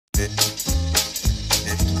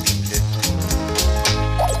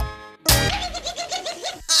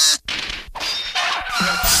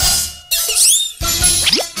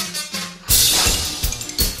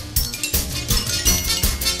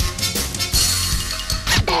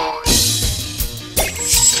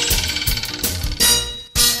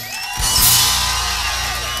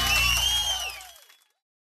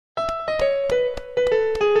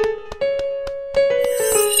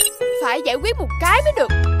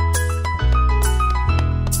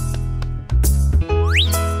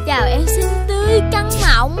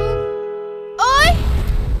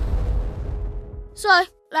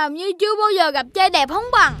Làm như chưa bao giờ gặp trai đẹp không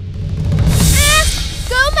bằng. À,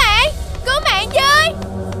 cứu mạng chơi.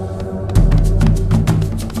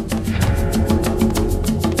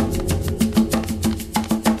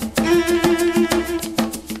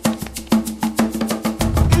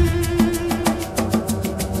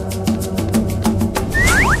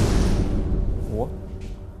 Ủa,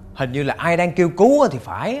 hình như là ai đang kêu cứu thì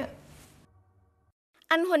phải.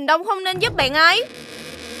 Anh Huỳnh Đông không nên giúp bạn ấy.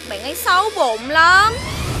 Bạn ấy xấu bụng lắm.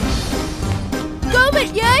 Cứu mình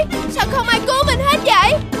với. Sao không ai cứu mình hết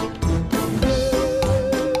vậy?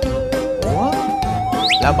 Ủa,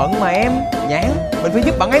 là Mận mà em. Nhãn, mình phải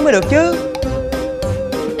giúp bạn ấy mới được chứ.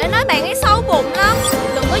 Đã nói bạn ấy xấu bụng lắm,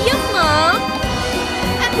 đừng có giúp mà.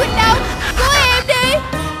 Anh Huỳnh Đông, cứu em đi.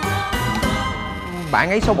 Bạn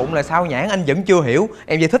ấy xấu bụng là sao Nhãn? Anh vẫn chưa hiểu.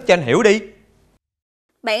 Em giải thích cho anh hiểu đi.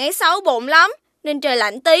 Bạn ấy xấu bụng lắm, nên trời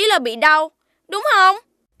lạnh tí là bị đau, đúng không?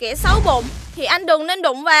 Kẻ xấu bụng thì anh đừng nên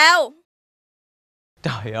đụng vào.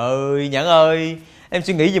 Trời ơi, Nhãn ơi, em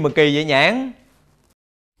suy nghĩ gì mà kỳ vậy Nhãn?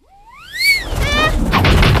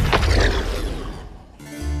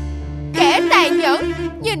 Kẻ tàn nhẫn,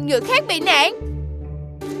 nhìn người khác bị nạn.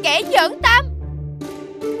 Kẻ nhẫn tâm.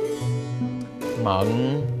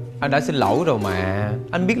 Mận, anh đã xin lỗi rồi mà.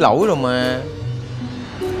 Anh biết lỗi rồi mà.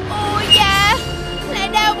 Ôi da, lại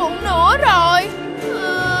đau bụng nữa rồi.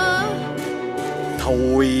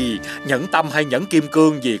 Thôi, nhẫn tâm hay nhẫn kim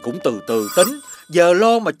cương gì cũng từ từ tính. Giờ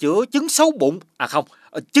lo mà chữa chứng xấu bụng. À không,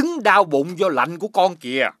 chứng đau bụng do lạnh của con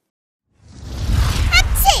kìa.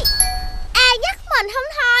 Ai nhắc mình không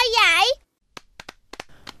thôi vậy?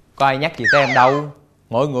 Có ai nhắc gì tới em đâu.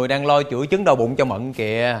 Mọi người đang lo chữa chứng đau bụng cho Mận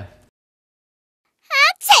kìa.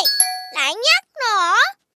 Lại nhắc nữa.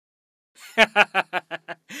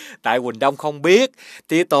 Tại Quỳnh Đông không biết,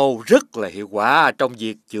 tía tô rất là hiệu quả trong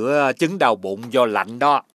việc chữa chứng đau bụng do lạnh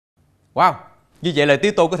đó. Wow, như vậy là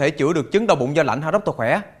tía tô có thể chữa được chứng đau bụng do lạnh hả Dr.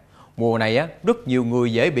 Khỏe? Mùa này á, rất nhiều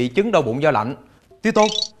người dễ bị chứng đau bụng do lạnh. Tía tô,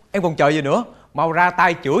 em còn chờ gì nữa? Mau ra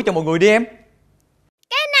tay chữa cho mọi người đi em.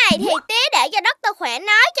 Cái này thì tía để cho Dr. Khỏe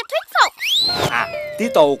nói cho thuyết phục. À, tía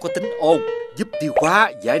tô có tính ôn, giúp tiêu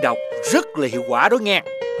hóa, giải độc, rất là hiệu quả đó nghe.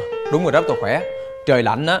 Đúng rồi Dr. Khỏe. Trời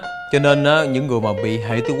lạnh á, cho nên á, những người mà bị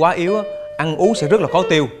hệ tiêu hóa yếu á, ăn uống sẽ rất là khó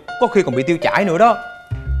tiêu. Có khi còn bị tiêu chảy nữa đó.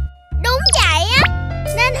 Đúng vậy á.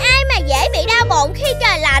 Nên ai mà dễ bị đau bụng khi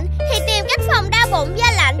trời lạnh thì tìm cách phòng đau bụng do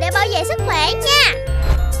lạnh để bảo vệ sức khỏe nha.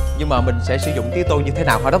 Nhưng mà mình sẽ sử dụng tía tô như thế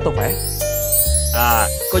nào hả Dr. Khỏe? À,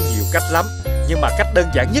 có nhiều cách lắm. Nhưng mà cách đơn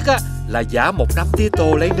giản nhất á là giã một nắm tía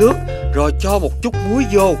tô lấy nước, rồi cho một chút muối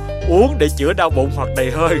vô, uống để chữa đau bụng hoặc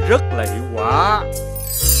đầy hơi, rất là hiệu quả.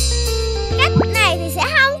 Cách này thì sẽ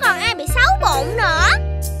không còn ai bị xấu bụng nữa.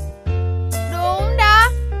 Đúng đó,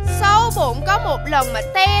 xấu bụng có một lần mà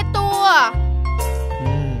te tua.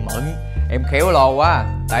 Mận, em khéo lo quá.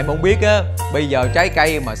 Tại em không biết á, bây giờ trái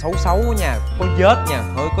cây mà xấu xấu nha, có vết nha,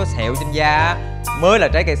 hơi có sẹo trên da á, mới là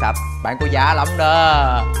trái cây sạch. Bạn có giá lắm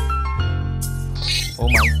đó. Ủa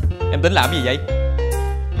Mận, em tính làm gì vậy?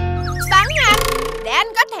 Bắn anh, để anh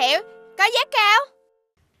có thẹo, có giá cao.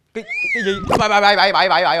 Cái gì?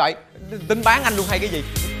 Bậy. Tính bán anh luôn hay cái gì?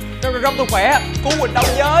 Dr. Khỏe, cứu Quỳnh Đông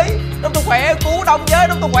với. Dr. Khỏe, cứu Đông với.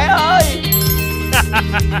 Dr. Khỏe ơi.